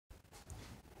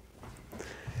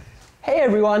Hey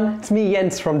everyone, it's me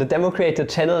Jens from the DemoCreator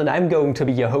channel and I'm going to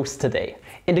be your host today.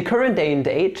 In the current day and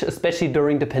age, especially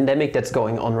during the pandemic that's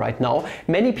going on right now,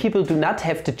 many people do not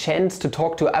have the chance to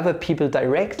talk to other people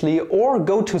directly or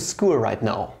go to school right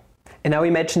now. And now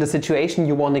imagine the situation: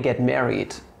 you want to get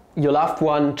married. Your loved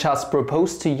one just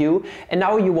proposed to you and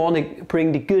now you want to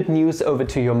bring the good news over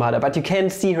to your mother, but you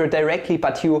can't see her directly,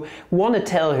 but you want to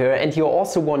tell her and you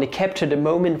also want to capture the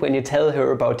moment when you tell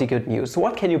her about the good news.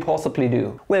 What can you possibly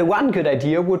do? Well, one good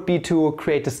idea would be to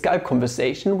create a Skype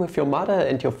conversation with your mother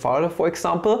and your father, for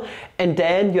example, and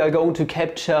then you are going to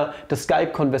capture the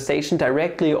Skype conversation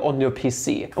directly on your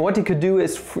PC. And what you could do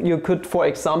is you could, for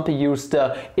example, use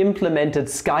the implemented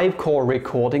Skype call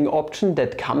recording option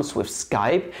that comes with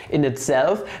Skype in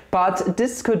itself, but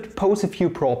this could pose a few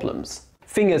problems.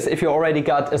 Thing is, if you already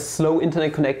got a slow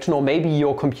internet connection or maybe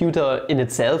your computer in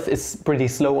itself is pretty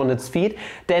slow on its feet,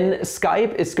 then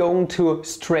Skype is going to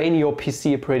strain your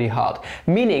PC pretty hard.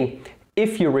 Meaning,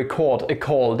 if you record a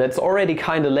call that's already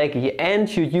kind of laggy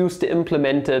and you use the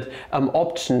implemented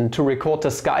option to record the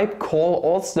Skype call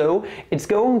also, it's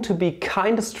going to be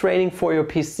kind of straining for your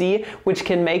PC, which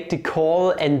can make the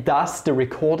call and thus the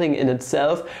recording in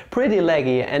itself pretty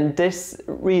laggy, and this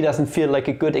really doesn't feel like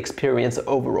a good experience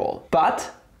overall.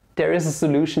 But there is a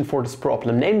solution for this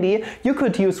problem. Namely, you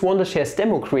could use Wondershare's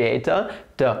DemoCreator,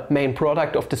 the main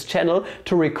product of this channel,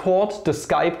 to record the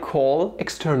Skype call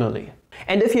externally.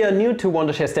 And if you are new to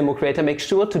Wondershare's DemoCreator, make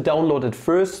sure to download it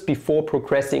first before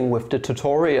progressing with the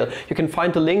tutorial. You can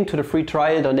find the link to the free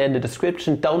trial down there in the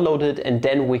description, download it, and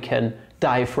then we can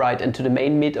dive right into the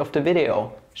main meat of the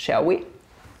video. Shall we?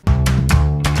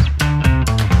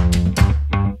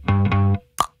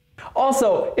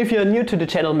 Also, if you're new to the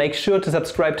channel, make sure to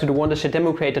subscribe to the Wondershare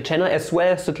DemoCreator channel as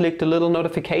well as to click the little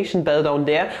notification bell down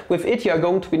there. With it you are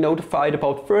going to be notified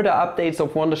about further updates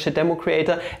of Wondershare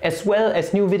DemoCreator as well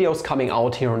as new videos coming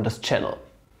out here on this channel.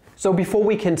 So before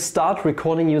we can start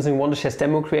recording using Wondershare's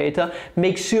DemoCreator,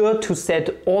 make sure to set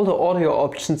all the audio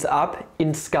options up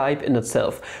in Skype in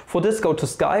itself. For this, go to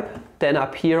Skype, then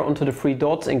up here onto the three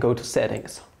dots and go to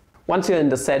Settings. Once you're in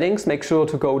the settings, make sure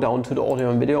to go down to the audio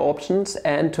and video options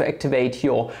and to activate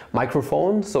your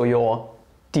microphone, so your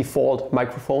default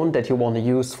microphone that you want to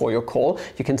use for your call.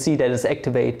 You can see that it's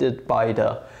activated by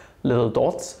the little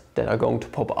dots that are going to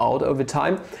pop out over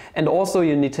time. And also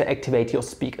you need to activate your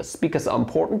speakers. Speakers are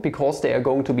important because they are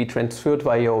going to be transferred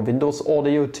via your Windows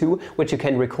audio too, which you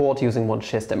can record using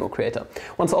Wondershare's DemoCreator.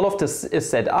 Once all of this is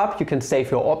set up, you can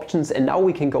save your options and now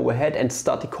we can go ahead and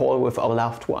start the call with our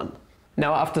loved one.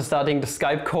 Now, after starting the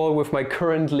Skype call with my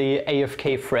currently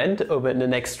AFK friend over in the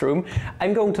next room,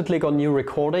 I'm going to click on New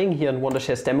Recording here in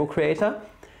Wondershare's DemoCreator.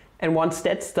 And once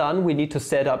that's done, we need to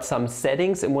set up some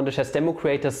settings in Wondershare's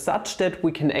DemoCreator such that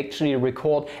we can actually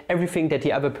record everything that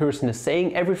the other person is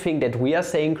saying, everything that we are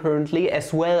saying currently,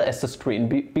 as well as the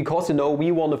screen. Because, you know,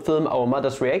 we want to film our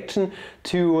mother's reaction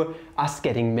to us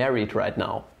getting married right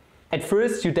now. At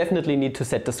first, you definitely need to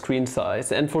set the screen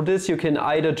size. And for this, you can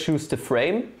either choose the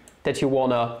frame that you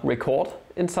want to record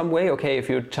in some way. Okay, if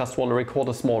you just want to record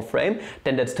a small frame,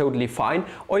 then that's totally fine.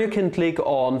 Or you can click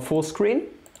on full screen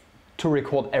to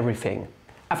record everything.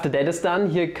 After that is done,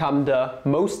 here come the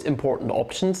most important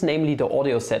options, namely the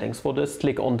audio settings. For this,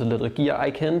 click on the little gear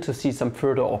icon to see some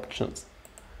further options.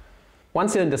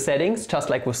 Once you're in the settings, just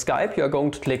like with Skype, you are going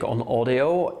to click on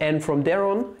audio, and from there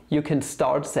on you can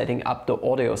start setting up the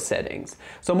audio settings.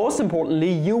 So most importantly,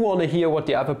 you want to hear what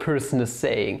the other person is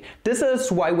saying. This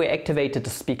is why we activated the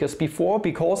speakers before,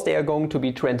 because they are going to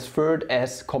be transferred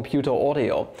as computer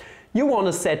audio. You want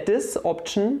to set this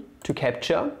option to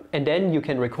capture, and then you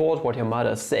can record what your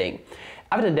mother is saying.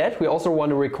 Other than that, we also want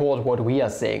to record what we are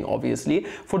saying, obviously.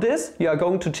 For this, you are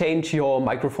going to change your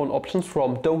microphone options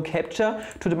from don't capture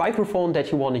to the microphone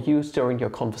that you want to use during your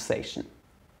conversation.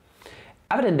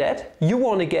 Other than that, you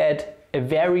want to get a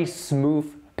very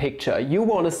smooth picture. You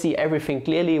want to see everything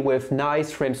clearly with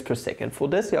nice frames per second. For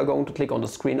this, you are going to click on the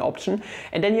screen option,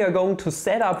 and then you are going to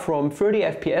set up from 30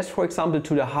 FPS, for example,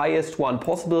 to the highest one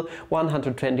possible,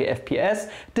 120 FPS.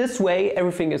 This way,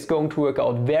 everything is going to work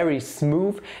out very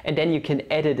smooth, and then you can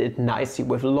edit it nicely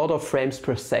with a lot of frames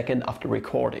per second after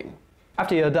recording.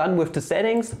 After you're done with the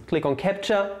settings, click on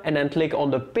Capture, and then click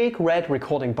on the big red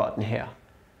recording button here.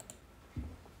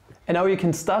 And now you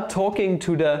can start talking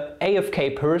to the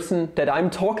AFK person that I'm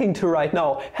talking to right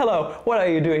now. Hello, what are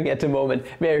you doing at the moment?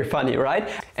 Very funny, right?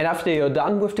 And after you're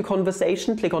done with the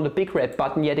conversation, click on the big red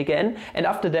button yet again. And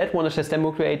after that, Wondershare's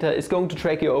DemoCreator is going to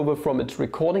drag you over from its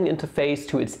recording interface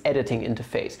to its editing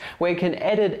interface, where you can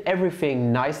edit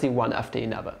everything nicely one after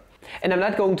another. And I'm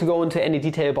not going to go into any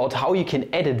detail about how you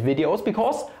can edit videos,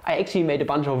 because I actually made a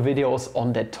bunch of videos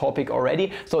on that topic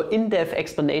already. So in-depth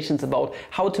explanations about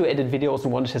how to edit videos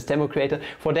in Wondershare DemoCreator.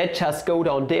 For that, just go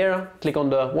down there, click on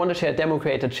the Wondershare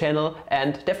DemoCreator channel,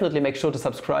 and definitely make sure to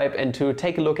subscribe and to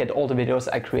take a look at all the videos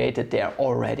I created there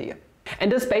already.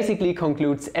 And this basically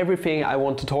concludes everything I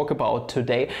want to talk about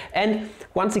today. And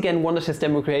once again, Wondershare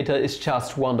DemoCreator is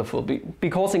just wonderful,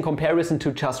 because in comparison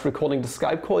to just recording the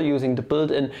Skype call using the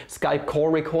built-in Skype call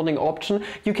recording option,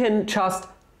 you can just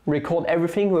record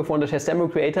everything with Wondershare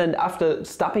DemoCreator, and after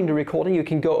stopping the recording you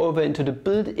can go over into the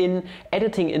built-in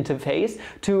editing interface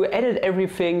to edit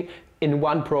everything in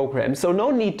one program. So no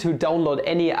need to download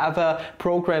any other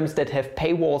programs that have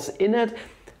paywalls in it.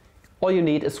 All you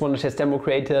need is Wondershare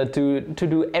DemoCreator to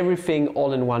do everything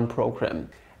all in one program.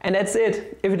 And that's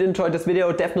it. If you did enjoy this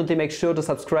video, definitely make sure to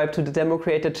subscribe to the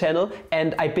DemoCreator channel,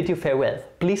 and I bid you farewell.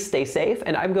 Please stay safe,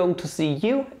 and I'm going to see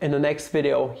you in the next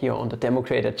video here on the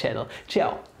DemoCreator channel.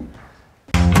 Ciao!